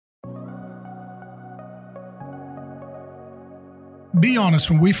be honest,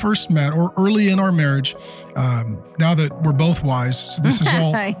 when we first met or early in our marriage, now that we're both wise, so this is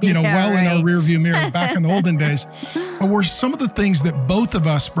all, in our rearview mirror back in the olden days, but were some of the things that both of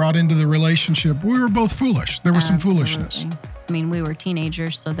us brought into the relationship, we were both foolish. There was some foolishness. I mean, we were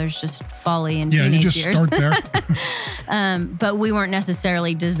teenagers, so there's just folly in teenage years. Yeah, you just start there. But we weren't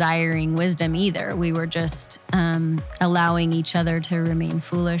necessarily desiring wisdom either. We were just allowing each other to remain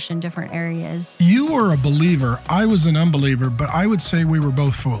foolish in different areas. You were a believer. I was an unbeliever, but I would say we were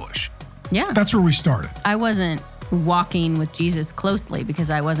both foolish. Yeah. That's where we started. I wasn't walking with Jesus closely because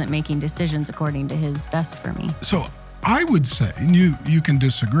I wasn't making decisions according to his best for me. So I would say, and you can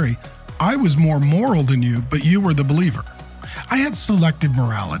disagree, I was more moral than you, but you were the believer. I had selective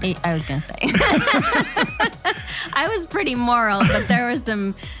morality. I was going to say. I was pretty moral, but there were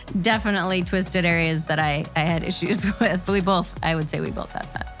some definitely twisted areas that I had issues with. But I would say we both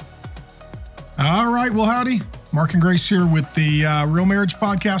had that. All right. Well, howdy. Mark and Grace here with the Real Marriage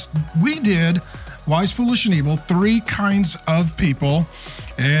Podcast. We did Wise, Foolish, and Evil, 3 kinds of people.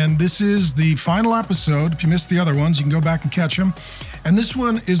 And this is the final episode. If you missed the other ones, you can go back and catch them. And this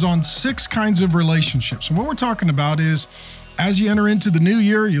one is on 6 kinds of relationships. And what we're talking about is, as you enter into the new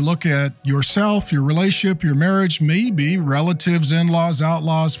year, you look at yourself, your relationship, your marriage, maybe relatives, in-laws,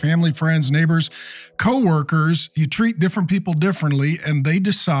 outlaws, family, friends, neighbors, co-workers. You treat different people differently, and they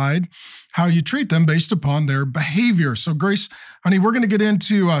decide how you treat them based upon their behavior. So Grace, honey, we're going to get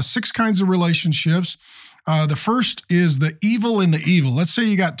into 6 kinds of relationships. The first is the evil and the evil. Let's say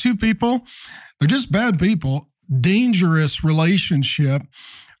you got 2 people. They're just bad people. Dangerous relationship.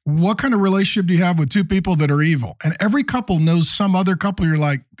 What kind of relationship do you have with 2 people that are evil? And every couple knows some other couple. You're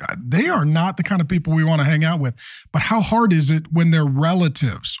like, they are not the kind of people we want to hang out with. But how hard is it when they're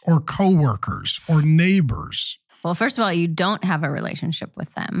relatives or coworkers or neighbors? Well, first of all, you don't have a relationship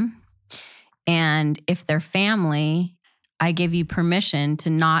with them. And if they're family, I give you permission to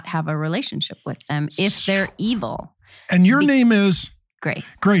not have a relationship with them if they're evil. And your name is?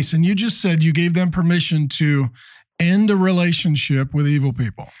 Grace. Grace. And you just said you gave them permission to end a relationship with evil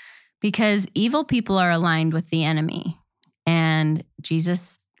people. Because evil people are aligned with the enemy. And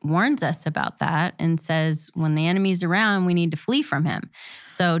Jesus warns us about that and says when the enemy's around, we need to flee from him.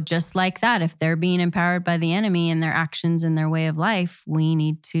 So just like that, if they're being empowered by the enemy in their actions and their way of life, we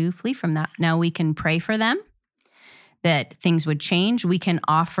need to flee from that. Now we can pray for them that things would change. We can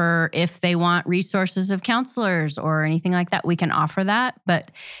offer, if they want resources of counselors or anything like that, we can offer that.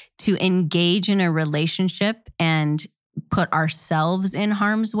 But to engage in a relationship and put ourselves in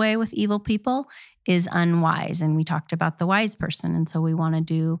harm's way with evil people is unwise. And we talked about the wise person. And so we want to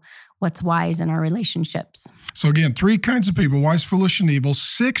do what's wise in our relationships. So again, 3 kinds of people, wise, foolish, and evil,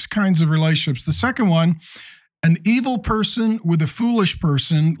 6 kinds of relationships. The second one, an evil person with a foolish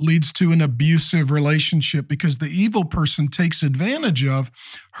person leads to an abusive relationship because the evil person takes advantage of,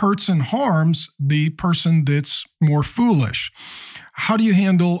 hurts and harms the person that's more foolish. How do you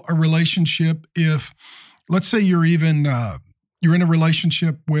handle a relationship if, let's say you're even you're in a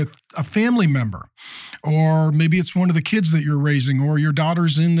relationship with a family member, or maybe it's one of the kids that you're raising, or your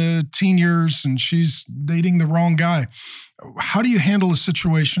daughter's in the teen years and she's dating the wrong guy. How do you handle a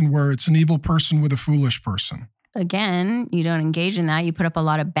situation where it's an evil person with a foolish person? Again, you don't engage in that. You put up a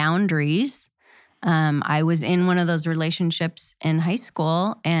lot of boundaries. I was in one of those relationships in high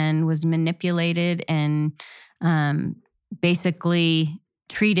school and was manipulated and basically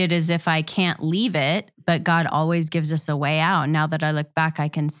treated as if I can't leave it, but God always gives us a way out. Now that I look back, I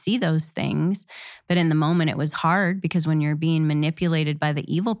can see those things. But in the moment, it was hard because when you're being manipulated by the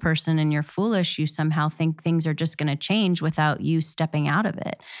evil person and you're foolish, you somehow think things are just going to change without you stepping out of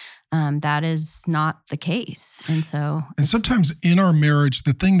it. That is not the case. And sometimes in our marriage,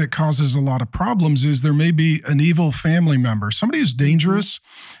 the thing that causes a lot of problems is there may be an evil family member, somebody who's dangerous.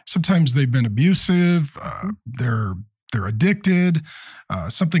 Sometimes they've been abusive. They're addicted,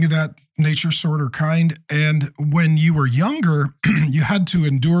 something of that nature, sort or kind. And when you were younger, you had to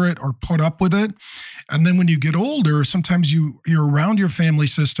endure it or put up with it. And then when you get older, sometimes you're around your family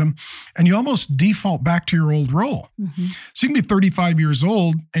system and you almost default back to your old role. Mm-hmm. So you can be 35 years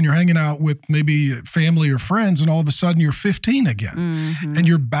old and you're hanging out with maybe family or friends, and all of a sudden you're 15 again. Mm-hmm. And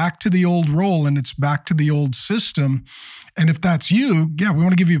you're back to the old role and it's back to the old system. And if that's you, we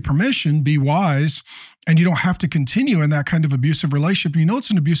want to give you permission, be wise. And you don't have to continue in that kind of abusive relationship. You know it's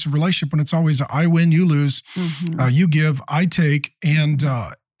an abusive relationship when it's always I win, you lose, you give, I take, and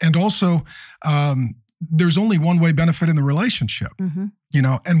also there's only one way benefit in the relationship. Mm-hmm.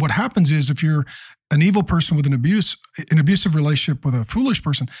 And what happens is if you're an evil person with an abusive relationship with a foolish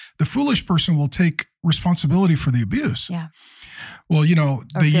person, the foolish person will take responsibility for the abuse. Yeah. Well, Or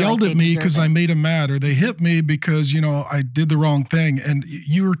they feel yelled like at they me deserve because it. I made them mad, or they hit me because, I did the wrong thing. And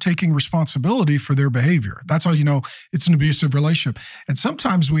you're taking responsibility for their behavior. That's how you know it's an abusive relationship. And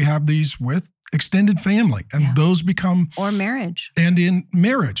sometimes we have these with extended family, and those become or marriage. And in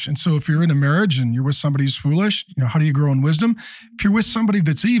marriage. And so if you're in a marriage and you're with somebody who's foolish, how do you grow in wisdom? If you're with somebody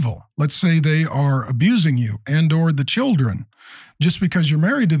that's evil, let's say they are abusing you and or the children, just because you're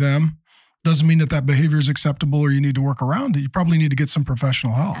married to them doesn't mean that behavior is acceptable or you need to work around it. You probably need to get some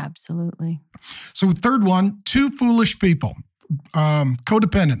professional help. Absolutely. So third one, two foolish people.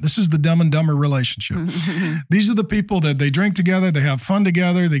 Codependent. This is the Dumb and Dumber relationship. These are the people that they drink together, they have fun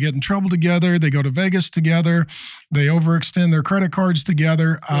together, they get in trouble together, they go to Vegas together, they overextend their credit cards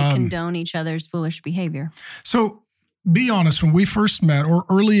together. They condone each other's foolish behavior. So be honest, when we first met or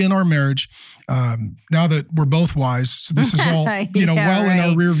early in our marriage, now that we're both wise, so this is all, in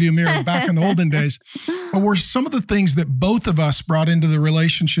our rear view mirror back in the olden days, but were some of the things that both of us brought into the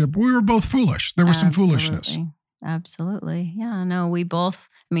relationship, we were both foolish. There was some foolishness. Absolutely. Yeah, no, we both,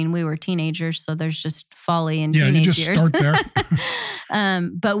 we were teenagers, so there's just folly in teenage you just years. start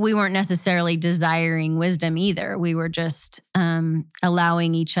there. But we weren't necessarily desiring wisdom either. We were just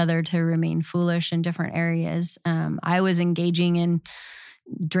allowing each other to remain foolish in different areas. I was engaging in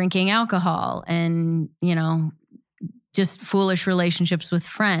drinking alcohol and, just foolish relationships with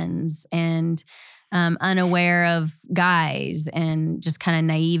friends and unaware of guys and just kind of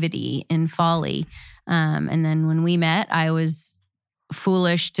naivety and folly. And then when we met, I was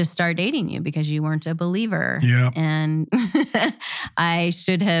foolish to start dating you because you weren't a believer. Yeah. And I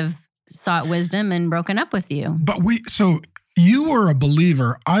should have sought wisdom and broken up with you. But so you were a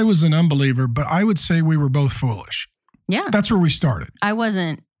believer, I was an unbeliever, but I would say we were both foolish. Yeah. That's where we started. I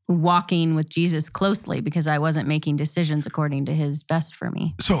wasn't walking with Jesus closely because I wasn't making decisions according to his best for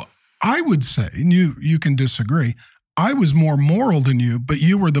me. So I would say, and you can disagree, I was more moral than you, but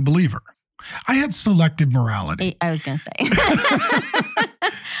you were the believer. I had selective morality. I was going to say.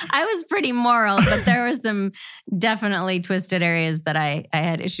 I was pretty moral, but there were some definitely twisted areas that I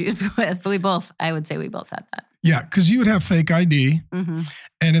had issues with. But I would say we both had that. Yeah, because you would have fake ID. Mm-hmm.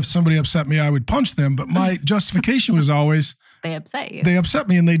 And if somebody upset me, I would punch them. But my justification was always, they upset you. They upset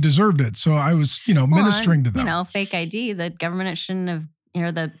me and they deserved it. So I was, ministering to them. Fake ID, the government shouldn't have,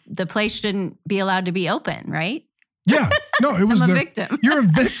 the place shouldn't be allowed to be open, right? Yeah. No, it was I'm a victim. You're a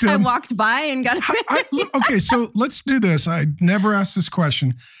victim. I walked by and got okay, so let's do this. I never asked this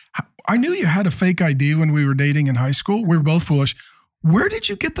question. I knew you had a fake ID when we were dating in high school. We were both foolish. Where did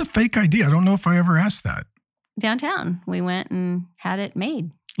you get the fake ID? I don't know if I ever asked that. Downtown. We went and had it made.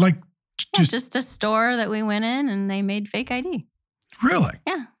 Like just a store that we went in and they made fake ID. Really?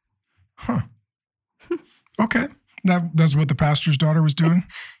 Yeah. Huh. Okay. That's what the pastor's daughter was doing?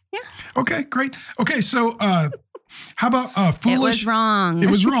 Yeah. Okay, great. Okay, so how about foolish? It was wrong. It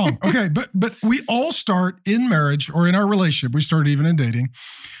was wrong. Okay, but we all start in marriage or in our relationship, we start even in dating,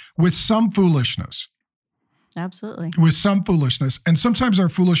 with some foolishness. Absolutely. With some foolishness. And sometimes our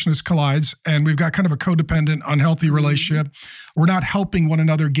foolishness collides and we've got kind of a codependent, unhealthy relationship. We're not helping one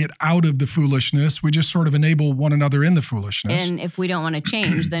another get out of the foolishness. We just sort of enable one another in the foolishness. And if we don't want to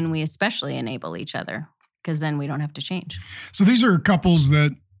change, then we especially enable each other because then we don't have to change. So these are couples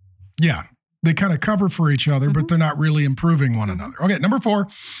that, they kind of cover for each other, but they're not really improving one another. Okay, number 4,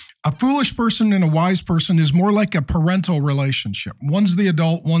 a foolish person and a wise person is more like a parental relationship. One's the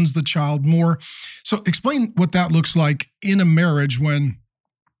adult, one's the child more. So explain what that looks like in a marriage when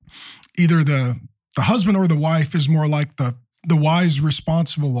either the husband or the wife is more like the wise,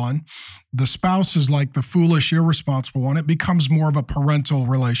 responsible one. The spouse is like the foolish, irresponsible one. It becomes more of a parental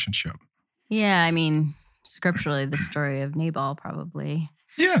relationship. Yeah, scripturally, the story of Nabal probably.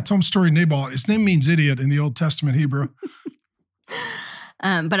 Yeah, tell him story of Nabal. His name means idiot in the Old Testament Hebrew.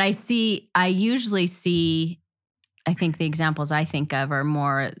 But I usually see, I think the examples I think of are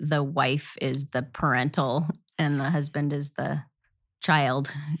more the wife is the parental and the husband is the child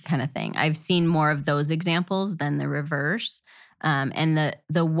kind of thing. I've seen more of those examples than the reverse. And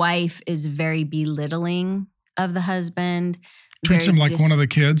the wife is very belittling of the husband. Treats him like one of the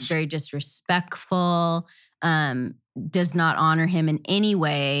kids. Very disrespectful. Does not honor him in any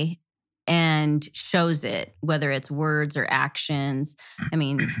way and shows it, whether it's words or actions.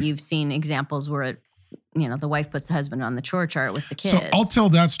 You've seen examples where, the wife puts the husband on the chore chart with the kids. So I'll tell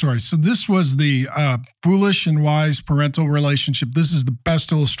that story. So this was the foolish and wise parental relationship. This is the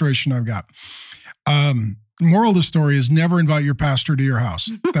best illustration I've got. moral of the story is never invite your pastor to your house.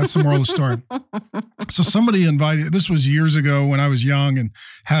 That's the moral of the story. So somebody invited, this was years ago when I was young and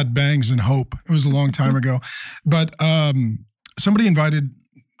had bangs and hope. It was a long time ago. But somebody invited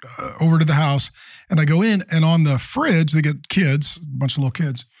over to the house, and I go in, and on the fridge, they get kids, a bunch of little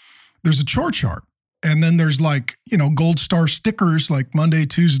kids, there's a chore chart. And then there's like, gold star stickers like Monday,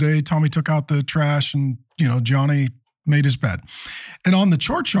 Tuesday, Tommy took out the trash and, Johnny made his bed. And on the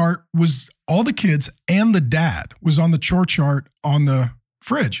chore chart was all the kids, and the dad was on the chore chart on the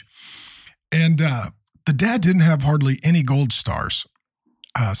fridge. And the dad didn't have hardly any gold stars.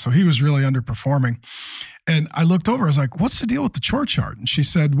 So he was really underperforming. And I looked over, I was like, what's the deal with the chore chart? And she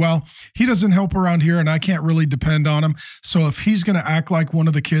said, well, he doesn't help around here and I can't really depend on him. So if he's going to act like one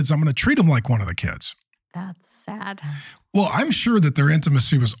of the kids, I'm going to treat him like one of the kids. That's sad. Well, I'm sure that their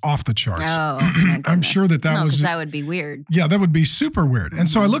intimacy was off the charts. Oh, my goodness. I'm sure that was... that would be weird. Yeah, that would be super weird. And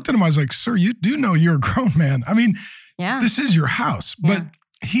so I looked at him, I was like, sir, you do know you're a grown man. I mean, this is your house. Yeah.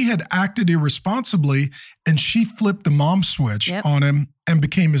 But he had acted irresponsibly, and she flipped the mom switch on him and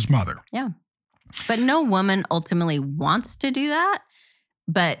became his mother. Yeah. But no woman ultimately wants to do that,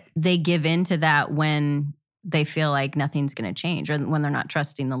 but they give in to that when they feel like nothing's going to change or when they're not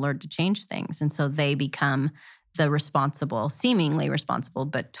trusting the Lord to change things. And so they become the responsible, seemingly responsible,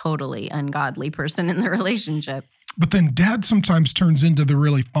 but totally ungodly person in the relationship. But then dad sometimes turns into the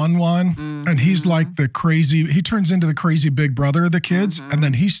really fun one. And he's like he turns into the crazy big brother of the kids. And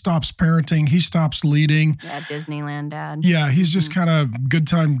then he stops parenting. He stops leading. Yeah, Disneyland dad. Yeah, he's just kind of good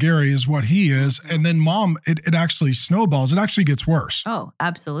time Gary is what he is. And then mom, it actually snowballs. It actually gets worse. Oh,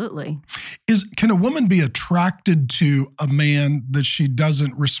 absolutely. Can a woman be attracted to a man that she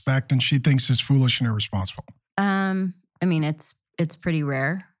doesn't respect and she thinks is foolish and irresponsible? I mean, it's pretty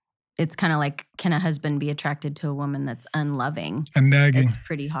rare. It's kind of like, can a husband be attracted to a woman that's unloving? And nagging. It's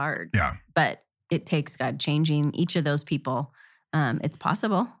pretty hard. Yeah. But it takes God changing each of those people. It's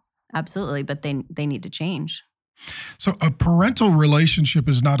possible. Absolutely. But they need to change. So a parental relationship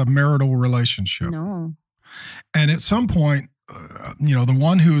is not a marital relationship. No. And at some point, the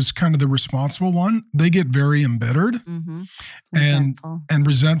one who's kind of the responsible one, they get very embittered and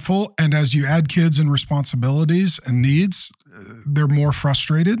resentful. And as you add kids and responsibilities and needs, they're more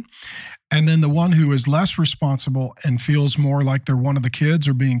frustrated. And then the one who is less responsible and feels more like they're one of the kids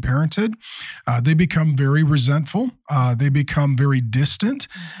or being parented, they become very resentful. They become very distant,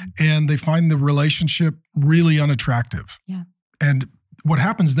 and they find the relationship really unattractive. Yeah. And what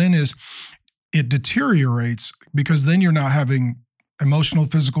happens then is it deteriorates because then you're not having emotional,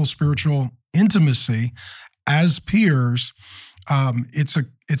 physical, spiritual intimacy as peers. It's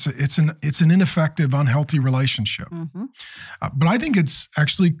an ineffective, unhealthy relationship. But I think it's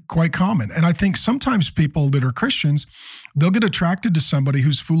actually quite common. And I think sometimes people that are Christians, they'll get attracted to somebody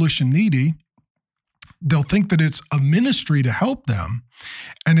who's foolish and needy. They'll think that it's a ministry to help them.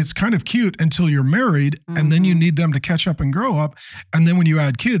 And it's kind of cute until you're married, and then you need them to catch up and grow up. And then when you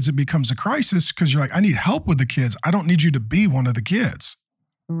add kids, it becomes a crisis because you're like, I need help with the kids. I don't need you to be one of the kids.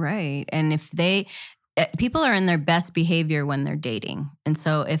 Right. And if people are in their best behavior when they're dating. And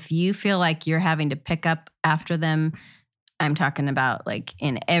so if you feel like you're having to pick up after them, I'm talking about like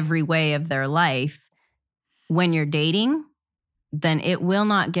in every way of their life, when you're dating, then it will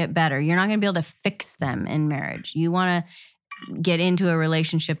not get better. You're not going to be able to fix them in marriage. You want to get into a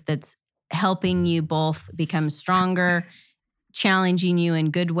relationship that's helping you both become stronger, challenging you in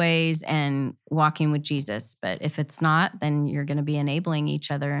good ways, and walking with Jesus. But if it's not, then you're going to be enabling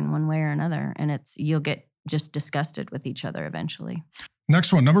each other in one way or another. And you'll get just disgusted with each other eventually.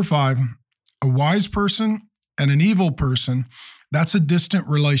 Next one, number 5, a wise person and an evil person. That's a distant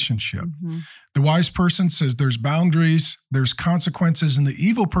relationship. The wise person says there's boundaries, there's consequences, and the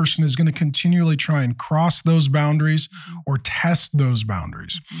evil person is going to continually try and cross those boundaries or test those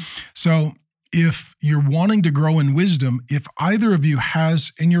boundaries. So if you're wanting to grow in wisdom, if either of you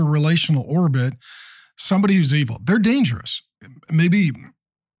has in your relational orbit somebody who's evil, they're dangerous.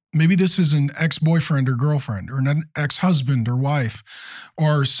 Maybe this is an ex-boyfriend or girlfriend or an ex-husband or wife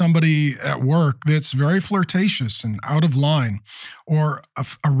or somebody at work that's very flirtatious and out of line, or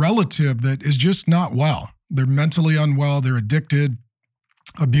a relative that is just not well. They're mentally unwell, they're addicted,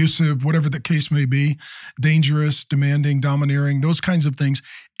 abusive, whatever the case may be, dangerous, demanding, domineering, those kinds of things.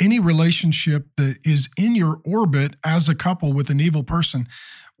 Any relationship that is in your orbit as a couple with an evil person,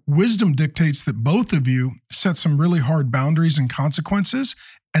 wisdom dictates that both of you set some really hard boundaries and consequences,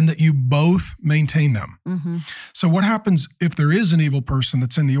 and that you both maintain them. So what happens if there is an evil person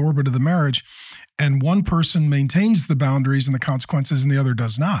that's in the orbit of the marriage and one person maintains the boundaries and the consequences and the other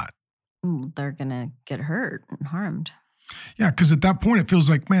does not? They're going to get hurt and harmed. Yeah, because at that point, it feels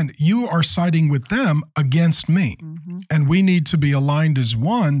like, man, you are siding with them against me. And we need to be aligned as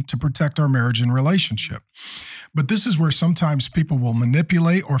one to protect our marriage and relationship. But this is where sometimes people will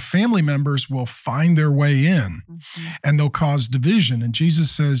manipulate, or family members will find their way in and they'll cause division. And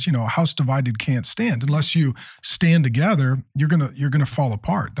Jesus says, a house divided can't stand. Unless you stand together, you're gonna fall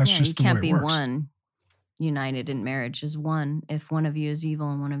apart. That's just the way it works. You can't be one united in marriage as one if one of you is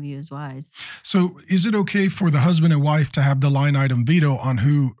evil and one of you is wise. So is it okay for the husband and wife to have the line item veto on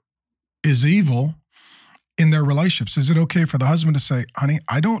who is evil in their relationships? Is it okay for the husband to say, honey,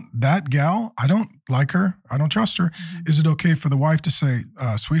 that gal, I don't like her, I don't trust her? Is it okay for the wife to say,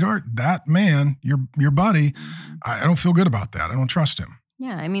 sweetheart, that man, your buddy, I don't feel good about that, I don't trust him?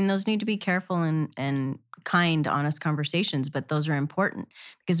 Yeah, I mean, those need to be careful and kind, honest conversations, but those are important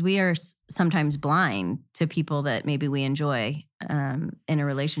because we are sometimes blind to people that maybe we enjoy in a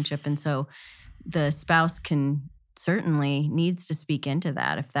relationship. And so the spouse certainly needs to speak into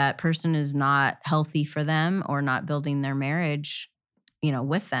that. If that person is not healthy for them or not building their marriage,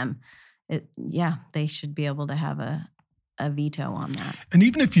 with them, they should be able to have a veto on that. And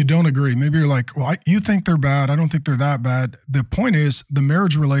even if you don't agree, maybe you're like, well, you think they're bad, I don't think they're that bad. The point is, the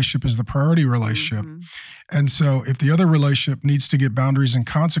marriage relationship is the priority relationship. And so if the other relationship needs to get boundaries and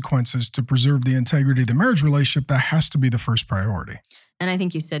consequences to preserve the integrity of the marriage relationship, that has to be the first priority. And I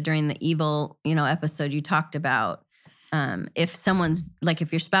think you said during the evil, episode, you talked about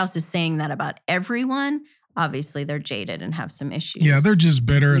if your spouse is saying that about everyone, obviously they're jaded and have some issues. Yeah, they're just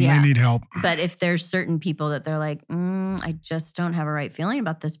bitter and they need help. But if there's certain people that they're like, I just don't have a right feeling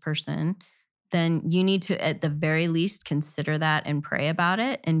about this person, then you need to, at the very least, consider that and pray about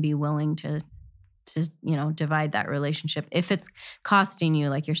it and be willing to divide that relationship. If it's costing you,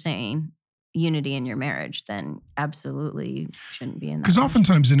 like you're saying, unity in your marriage, then absolutely you shouldn't be in that. Because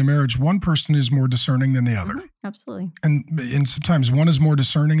oftentimes in a marriage, one person is more discerning than the other. Absolutely. And sometimes one is more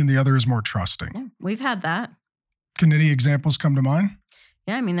discerning and the other is more trusting. Yeah, we've had that. Can any examples come to mind?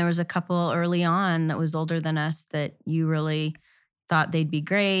 Yeah, I mean, there was a couple early on that was older than us that you really thought they'd be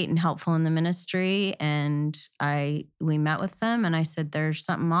great and helpful in the ministry. And we met with them and I said, there's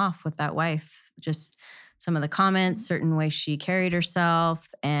something off with that wife. Just some of the comments, certain ways she carried herself.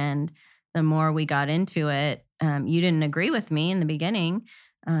 And the more we got into it, you didn't agree with me in the beginning,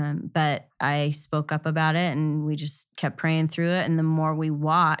 but I spoke up about it and we just kept praying through it. And the more we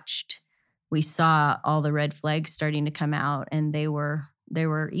watched, we saw all the red flags starting to come out and they were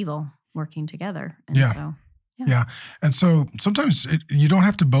evil working together. And Yeah. And so sometimes you don't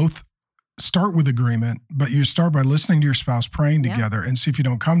have to both start with agreement, but you start by listening to your spouse, praying together and see if you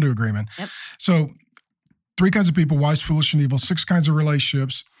don't come to agreement. Yep. So 3 kinds of people, wise, foolish, and evil, 6 kinds of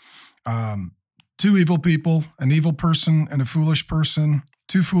relationships. 2 evil people, an evil person and a foolish person,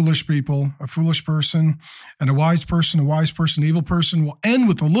 2 foolish people, a foolish person, and a wise person, evil person. We'll end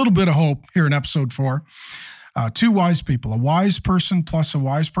with a little bit of hope here in episode 4. 2 wise people, a wise person plus a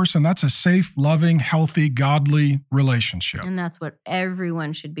wise person. That's a safe, loving, healthy, godly relationship. And that's what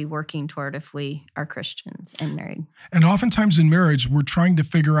everyone should be working toward if we are Christians and married. And oftentimes in marriage, we're trying to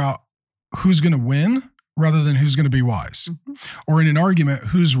figure out who's going to win rather than who's going to be wise. Or in an argument,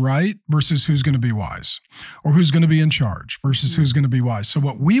 who's right versus who's going to be wise, or who's going to be in charge versus who's going to be wise. So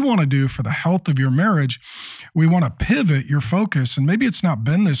what we want to do for the health of your marriage, we want to pivot your focus, and maybe it's not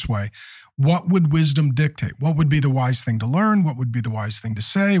been this way. What would wisdom dictate? What would be the wise thing to learn? What would be the wise thing to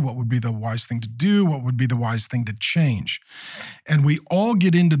say? What would be the wise thing to do? What would be the wise thing to change? And we all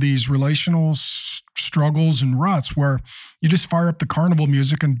get into these relational struggles and ruts where you just fire up the carnival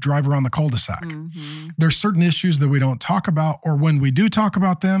music and drive around the cul-de-sac. There's certain issues that we don't talk about, or when we do talk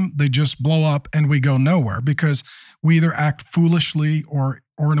about them, they just blow up and we go nowhere because we either act foolishly or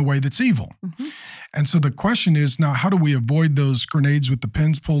in a way that's evil. And so the question is now, how do we avoid those grenades with the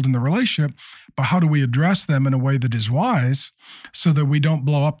pins pulled in the relationship, but how do we address them in a way that is wise so that we don't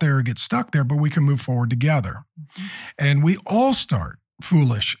blow up there or get stuck there, but we can move forward together? And we all start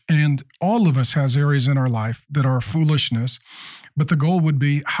foolish, and all of us has areas in our life that are foolishness, but the goal would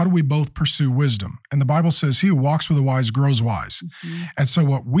be, how do we both pursue wisdom? And the Bible says, he who walks with the wise grows wise. And so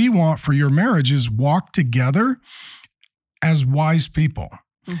what we want for your marriage is walk together as wise people.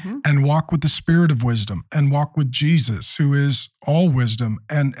 And walk with the spirit of wisdom and walk with Jesus, who is all wisdom,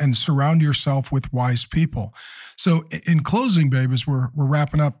 and surround yourself with wise people. So in closing, babe, as we're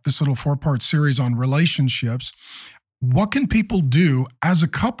wrapping up this little 4-part series on relationships, what can people do as a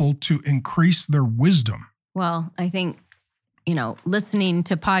couple to increase their wisdom? Well, I think, listening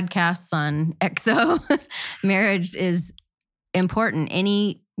to podcasts on EXO marriage is important.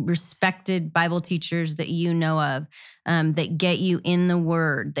 Any respected Bible teachers that you know of, that get you in the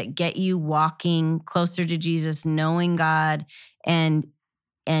Word, that get you walking closer to Jesus, knowing God, and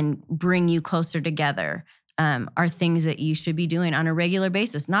bring you closer together, are things that you should be doing on a regular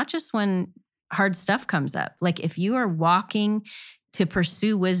basis, not just when hard stuff comes up. Like if you are walking to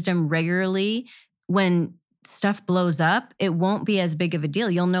pursue wisdom regularly, when stuff blows up, it won't be as big of a deal.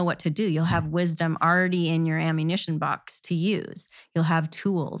 You'll know what to do. You'll have wisdom already in your ammunition box to use. You'll have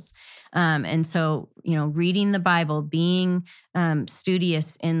tools. And so, reading the Bible, being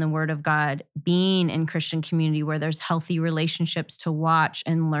studious in the Word of God, being in Christian community where there's healthy relationships to watch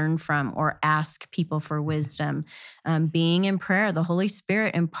and learn from or ask people for wisdom, being in prayer, the Holy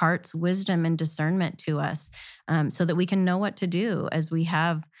Spirit imparts wisdom and discernment to us, so that we can know what to do as we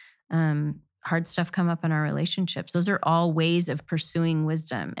have hard stuff come up in our relationships. Those are all ways of pursuing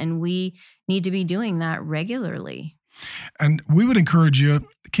wisdom, and we need to be doing that regularly. And we would encourage you,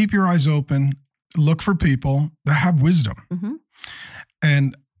 keep your eyes open, look for people that have wisdom,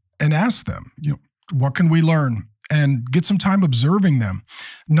 and ask them, what can we learn? And get some time observing them.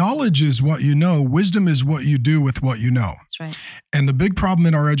 Knowledge is what you know. Wisdom is what you do with what you know. That's right. And the big problem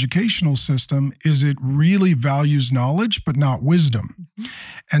in our educational system is it really values knowledge, but not wisdom.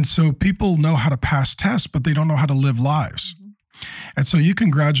 And so people know how to pass tests, but they don't know how to live lives. And so you can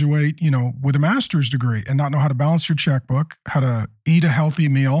graduate, with a master's degree and not know how to balance your checkbook, how to eat a healthy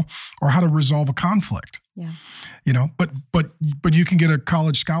meal, or how to resolve a conflict. Yeah. But you can get a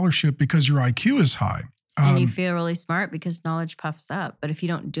college scholarship because your IQ is high. And you feel really smart because knowledge puffs up. But if you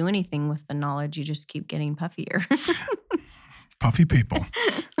don't do anything with the knowledge, you just keep getting puffier. Puffy people.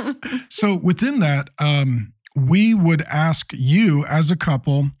 So within that, we would ask you as a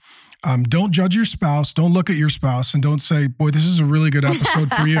couple, don't judge your spouse. Don't look at your spouse and don't say, boy, this is a really good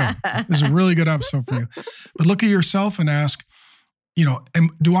episode for you. This is a really good episode for you. But look at yourself and ask,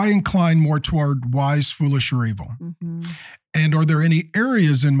 do I incline more toward wise, foolish, or evil? And are there any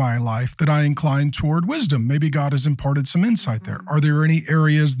areas in my life that I incline toward wisdom? Maybe God has imparted some insight there. Are there any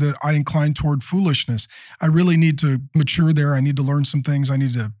areas that I incline toward foolishness? I really need to mature there. I need to learn some things. I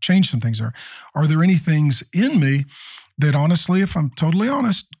need to change some things there. Are there any things in me that honestly, if I'm totally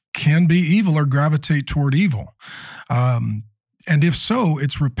honest, can be evil or gravitate toward evil? And if so,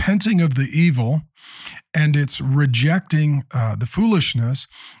 it's repenting of the evil, and it's rejecting the foolishness,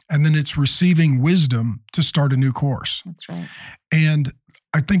 and then it's receiving wisdom to start a new course. That's right. And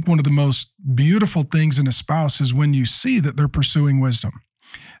I think one of the most beautiful things in a spouse is when you see that they're pursuing wisdom.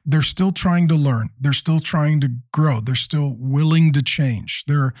 They're still trying to learn. They're still trying to grow. They're still willing to change.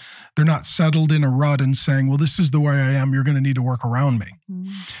 They're not settled in a rut and saying, well, this is the way I am. You're going to need to work around me.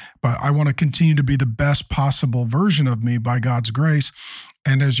 But I want to continue to be the best possible version of me by God's grace.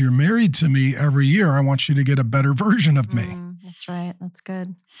 And as you're married to me every year, I want you to get a better version of me. That's right. That's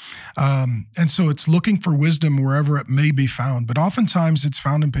good. And so it's looking for wisdom wherever it may be found. But oftentimes it's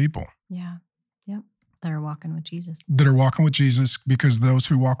found in people. Yeah. Yep. That are walking with Jesus. That are walking with Jesus, because those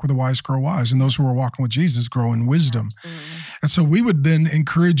who walk with the wise grow wise, and those who are walking with Jesus grow in wisdom. Absolutely. And so we would then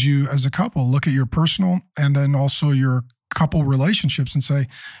encourage you as a couple, look at your personal and then also your couple relationships and say,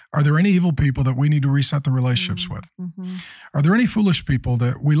 are there any evil people that we need to reset the relationships with? Are there any foolish people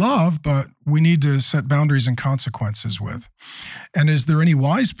that we love, but we need to set boundaries and consequences with? And is there any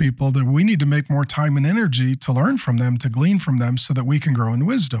wise people that we need to make more time and energy to learn from them, to glean from them so that we can grow in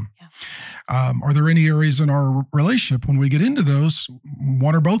wisdom? Are there any areas in our relationship when we get into those,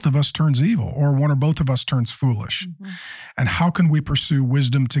 one or both of us turns evil or one or both of us turns foolish? And how can we pursue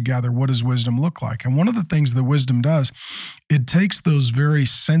wisdom together? What does wisdom look like? And one of the things that wisdom does, it takes those very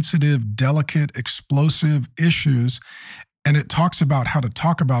sensitive, delicate, explosive issues, and it talks about how to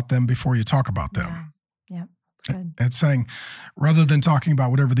talk about them before you talk about them. Yeah, that's good. It's saying, rather than talking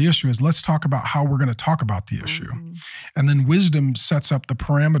about whatever the issue is, let's talk about how we're going to talk about the issue. And then wisdom sets up the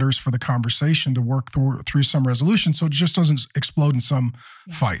parameters for the conversation to work through some resolution so it just doesn't explode in some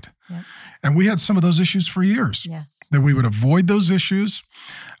fight. And we had some of those issues for years. That we would avoid those issues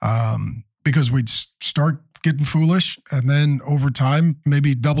because we'd start getting foolish, and then over time,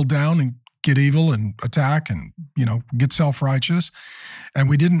 maybe double down and get evil and attack and, get self-righteous. And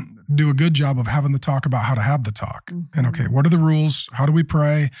we didn't do a good job of having the talk about how to have the talk. And okay, what are the rules? How do we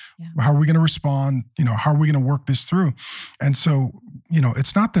pray? How are we going to respond? How are we going to work this through? And so,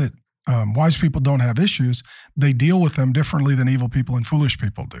 it's not that wise people don't have issues. They deal with them differently than evil people and foolish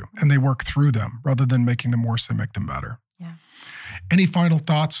people do. And they work through them rather than making them worse, they make them better. Any final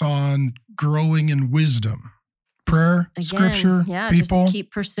thoughts on growing in wisdom? Prayer, scripture, people? Just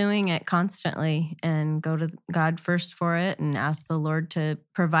keep pursuing it constantly and go to God first for it and ask the Lord to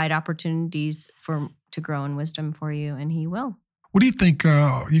provide opportunities to grow in wisdom for you, and He will. What do you think?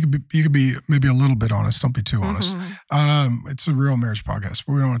 You could be maybe a little bit honest. Don't be too honest. It's a real marriage podcast,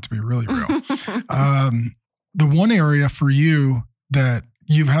 but we don't want it to be really real. The one area for you that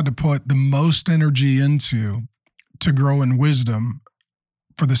you've had to put the most energy into to grow in wisdom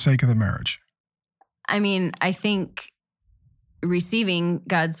for the sake of the marriage? I mean, I think receiving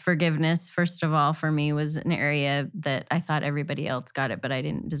God's forgiveness, first of all, for me was an area that I thought everybody else got it, but I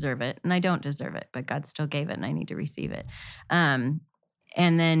didn't deserve it. And I don't deserve it, but God still gave it and I need to receive it. And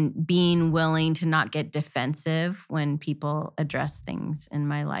then being willing to not get defensive when people address things in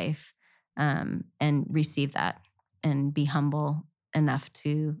my life, and receive that and be humble enough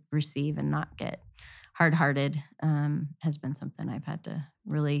to receive and not get hard-hearted, has been something I've had to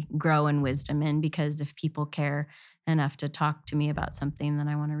really grow in wisdom in, because if people care enough to talk to me about something, then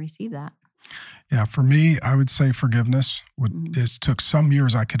I want to receive that. Yeah, for me, I would say forgiveness it took some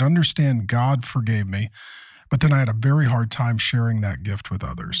years. I could understand God forgave me, but then I had a very hard time sharing that gift with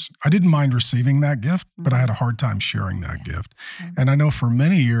others. I didn't mind receiving that gift, but I had a hard time sharing that gift. And I know for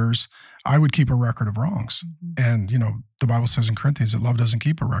many years, I would keep a record of wrongs. And, the Bible says in Corinthians that love doesn't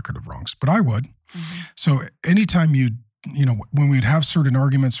keep a record of wrongs, but I would. So anytime when we'd have certain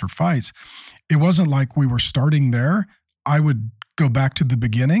arguments or fights, it wasn't like we were starting there. I would go back to the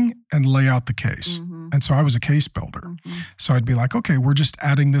beginning and lay out the case. And so I was a case builder. So I'd be like, okay, we're just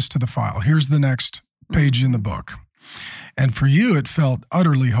adding this to the file. Here's the next page in the book. And for you, it felt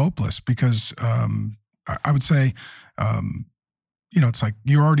utterly hopeless because I would say, it's like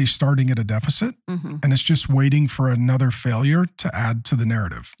you're already starting at a deficit and it's just waiting for another failure to add to the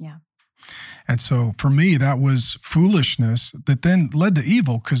narrative. Yeah. And so for me, that was foolishness that then led to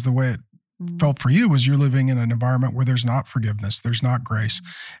evil, because the way it felt for you was you're living in an environment where there's not forgiveness, there's not grace,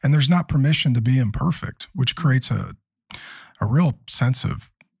 and there's not permission to be imperfect, which creates a real sense of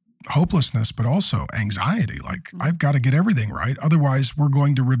hopelessness, but also anxiety. Like, I've got to get everything right. Otherwise, we're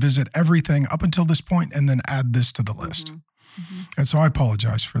going to revisit everything up until this point and then add this to the list. And so I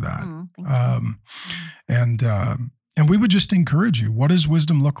apologize for that. And we would just encourage you. What does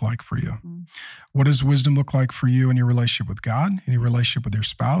wisdom look like for you? What does wisdom look like for you in your relationship with God, in your relationship with your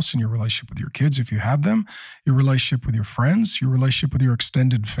spouse, in your relationship with your kids, if you have them, your relationship with your friends, your relationship with your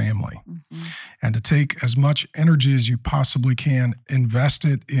extended family? And to take as much energy as you possibly can, invest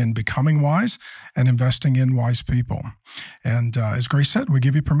it in becoming wise and investing in wise people. And as Grace said, we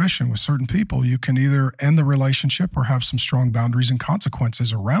give you permission with certain people. You can either end the relationship or have some strong boundaries and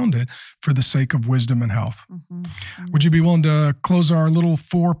consequences around it for the sake of wisdom and health. Would you be willing to close our little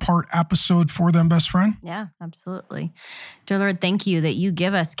 4-part episode for them, best friend? Yeah, absolutely. Dear Lord, thank you that you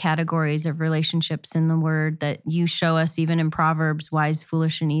give us categories of relationships in the Word, that you show us even in Proverbs, wise,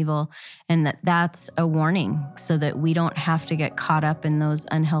 foolish, and evil, and that's a warning so that we don't have to get caught up in those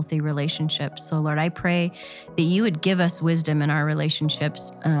unhealthy relationships. So Lord, I pray that you would give us wisdom in our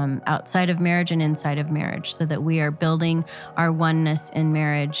relationships outside of marriage and inside of marriage, so that we are building our oneness in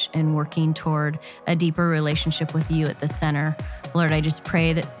marriage and working toward a deeper relationship with you at the center. Lord, I just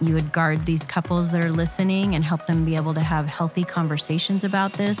pray that you would guard these couples that are listening and help them be able to have healthy conversations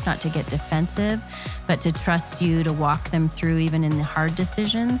about this, not to get defensive, but to trust you to walk them through even in the hard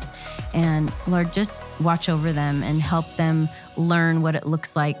decisions. And Lord, just watch over them and help them learn what it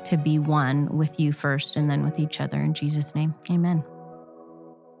looks like to be one with you first and then with each other. In Jesus' name, amen.